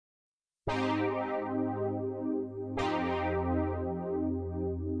What's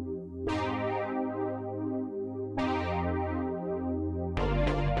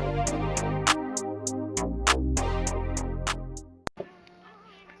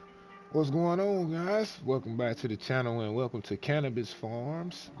going on, guys? Welcome back to the channel and welcome to Cannabis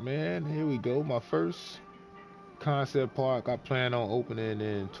Farms. Man, here we go. My first concept park I plan on opening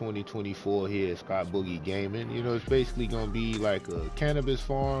in 2024 here at Scott Boogie Gaming. You know, it's basically going to be like a cannabis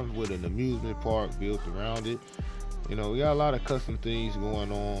farm with an amusement park built around it. You know, we got a lot of custom things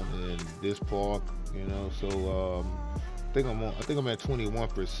going on in this park, you know, so I think I'm at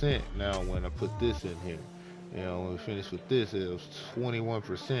 21% now when I put this in here. You know, when we finished with this, it was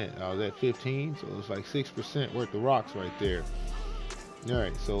 21%. I was at 15, so it's like 6% worth of rocks right there. All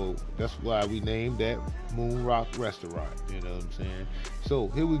right, so that's why we named that Moon Rock Restaurant. You know what I'm saying? So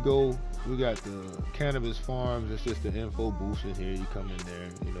here we go. We got the Cannabis Farms. It's just the info booth in here. You come in there.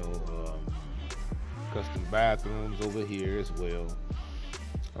 You know, custom bathrooms over here as well.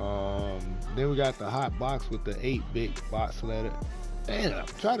 Then we got the hot box with the 8-bit box letter. Man, I'm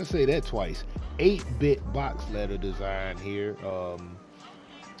trying to say that twice. 8-bit box letter design here.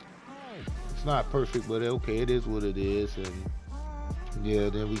 It's not perfect, but okay, it is what it is. And yeah,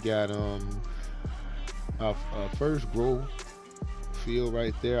 then we got our first grow field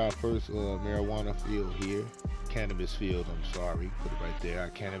right there. Our first marijuana field here. Cannabis field, I'm sorry. Put it right there. Our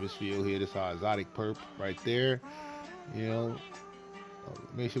cannabis field here. This is our exotic perp right there. You know,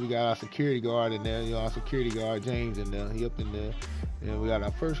 make sure we got our security guard in there. You know, our security guard James in there. He up in there. And we got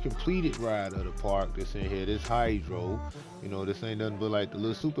our first completed ride of the park that's in here. This hydro. You know, this ain't nothing but like the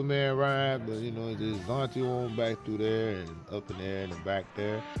little Superman ride, but you know, it's just Zonti on back through there and up in there and the back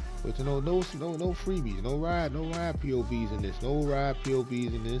there. But you know, no freebies, no ride POVs in this. No ride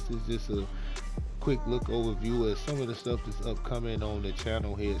POVs in this. It's just a quick look overview of some of the stuff that's upcoming on the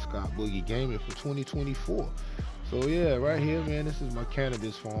channel here at Scott Boogie Gaming for 2024. So yeah, right here, man, this is my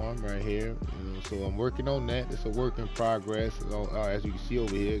cannabis farm right here. You know, so I'm working on that. It's a work in progress. As you can see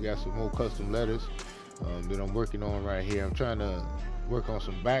over here, got some more custom letters that I'm working on right here. I'm trying to work on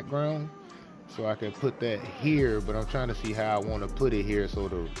some background so I can put that here, but I'm trying to see how I want to put it here so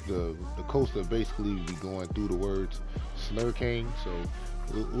the coaster basically be going through the words Slurking. So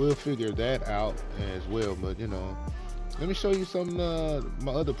we'll figure that out as well. But you know, let me show you some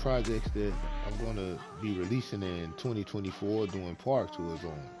my other projects that I'm going to be releasing in 2024 doing park tours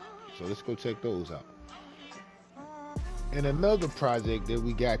on. So let's go check those out. And another project that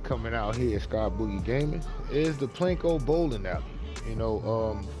we got coming out here at Scott Boogie Gaming is the Planko Bowling Alley. You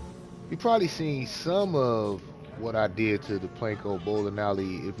know, you probably seen some of what I did to the Planko Bowling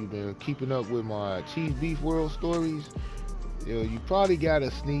Alley if you've been keeping up with my Cheese Beef World stories. You know, you probably got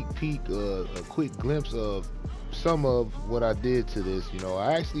a sneak peek, a quick glimpse of some of what I did to this. You know,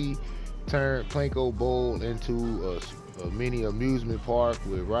 I actually turned Planko Bowl into a mini amusement park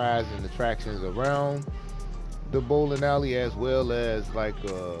with rides and attractions around the bowling alley as well as like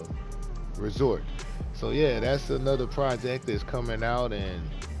a resort. So yeah, that's another project that's coming out in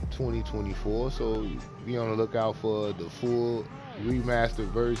 2024. So be on the lookout for the full remastered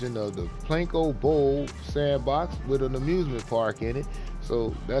version of the Planko Bowl sandbox with an amusement park in it.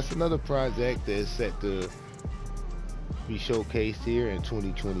 So that's another project that's set to be showcased here in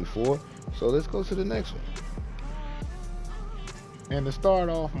 2024. So let's go to the next one. And to start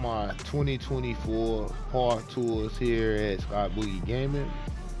off my 2024 park tours here at Scott Boogie Gaming,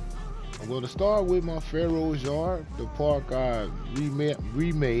 I'm going to start with my Pharaoh's Yard, the park I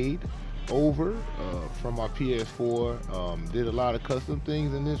remade over from my PS4. Did a lot of custom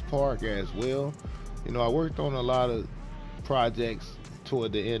things in this park as well. You know, I worked on a lot of projects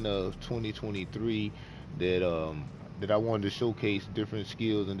toward the end of 2023 that I wanted to showcase different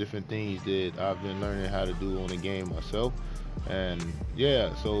skills and different things that I've been learning how to do on the game myself. And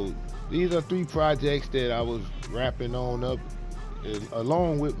yeah, so these are 3 projects that I was wrapping on up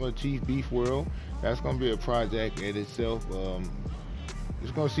along with my Chief Beef World. That's gonna be a project in itself.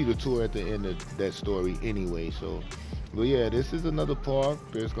 It's gonna see the tour at the end of that story anyway. So, but yeah, this is another park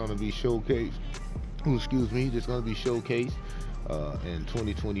that's gonna be showcased. Excuse me, that's gonna be showcased in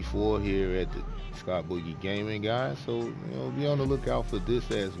 2024 here at the Scott Boogie Gaming, guys. So you know, be on the lookout for this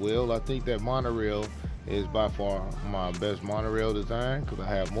as well. I think that monorail is by far my best monorail design because I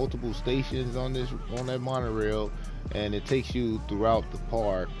have multiple stations on that monorail, and it takes you throughout the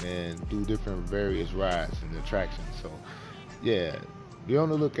park and through different various rides and attractions. So yeah, be on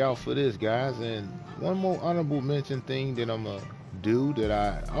the lookout for this, guys. And one more honorable mention thing that I'm gonna do that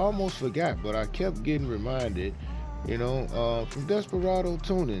I almost forgot, but I kept getting reminded, you know, from Desperado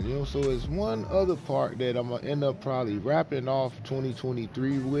Tuning. You know, so it's one other park that I'm gonna end up probably wrapping off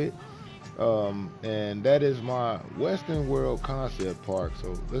 2023 with. And that is my Western World Concept Park.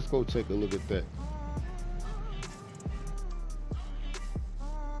 So let's go take a look at that.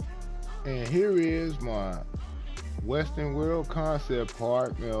 And here is my Western World Concept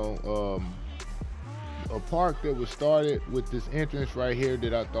Park. A park that was started with this entrance right here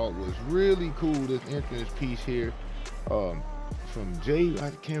that I thought was really cool. This entrance piece here, um, from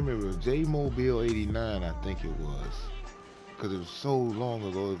I can't remember, it was J Mobile 89, I think it was, because it was so long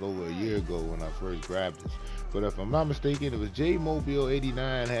ago. It was over a year ago when I first grabbed this. But if I'm not mistaken, it was J Mobile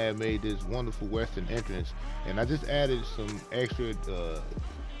 89 had made this wonderful western entrance, and I just added some extra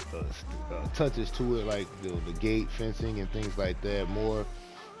touches to it, like the gate fencing and things like that. More,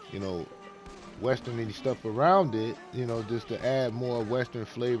 you know, westerny stuff around it, just to add more western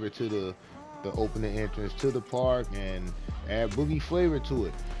flavor to the opening entrance to the park and add boogie flavor to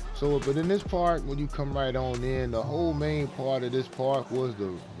it. So, but in this park, when you come right on in, the whole main part of this park was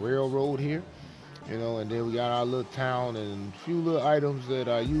the railroad here, and then we got our little town and a few little items that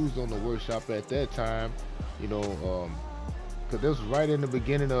I used on the workshop at that time, you know, because this was right in the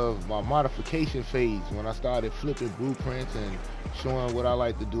beginning of my modification phase when I started flipping blueprints and showing what I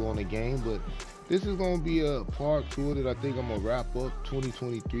like to do on the game. But this is going to be a park tour that I think I'm going to wrap up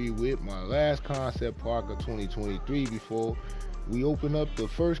 2023 with, my last concept park of 2023 before we open up the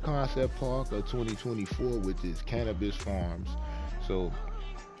first concept park of 2024, which is Cannabis Farms. So,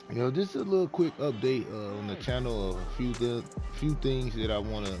 just a little quick update on the channel of a few things that I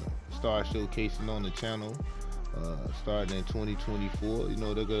want to start showcasing on the channel. Starting in 2024,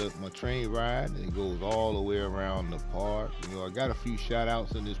 they got my train ride. It goes all the way around the park. I got a few shout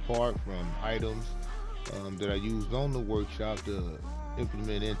outs in this park from items that I used on the workshop to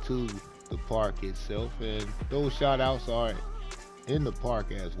implement into the park itself. And those shout outs are in the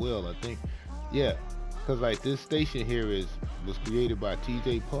park as well, I think. Yeah, because like this station here was created by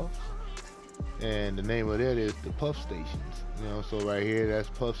TJ Puffs, and the name of that is the Puff Stations. So right here, that's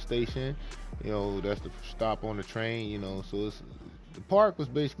Puff Station. That's the stop on the train. So the park was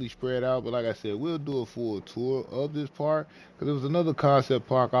basically spread out, but like I said, we'll do a full tour of this park because it was another concept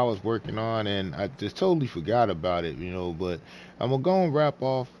park I was working on, and I just totally forgot about it. But I'm gonna go and wrap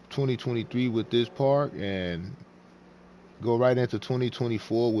off 2023 with this park and go right into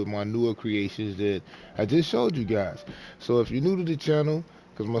 2024 with my newer creations that I just showed you guys. So if you're new to the channel,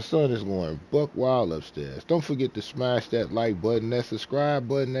 because my son is going buck wild upstairs, don't forget to smash that like button, that subscribe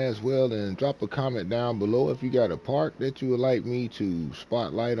button as well, and drop a comment down below if you got a park that you would like me to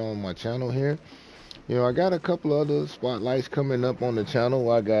spotlight on my channel here. I got a couple other spotlights coming up on the channel.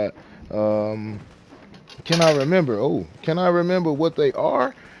 I got, can I remember? Oh, can I remember what they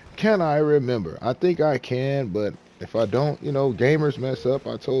are? Can I remember? I think I can, but if I don't, gamers mess up.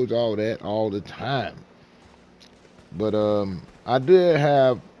 I told y'all that all the time. But I did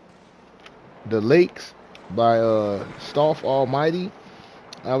have the Lakes by Stolf Almighty.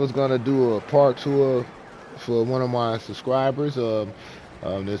 I was gonna do a part tour for one of my subscribers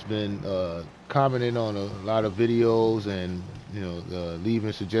that's been commenting on a lot of videos and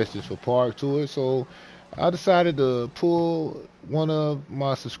leaving suggestions for park tours. So I decided to pull one of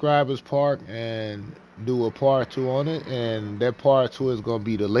my subscribers' park and do a part two on it, and that part two is gonna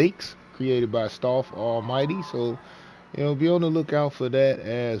be the Lakes, created by Stolf Almighty. So be on the lookout for that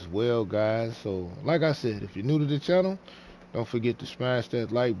as well, guys. So like I said, if you're new to the channel, don't forget to smash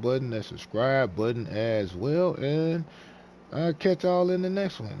that like button, that subscribe button as well, and I'll catch y'all in the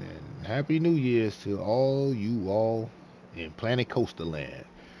next one. And Happy New Year's to all you all in Planet Coaster Land.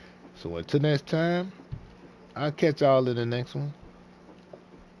 So until next time, I'll catch y'all in the next one.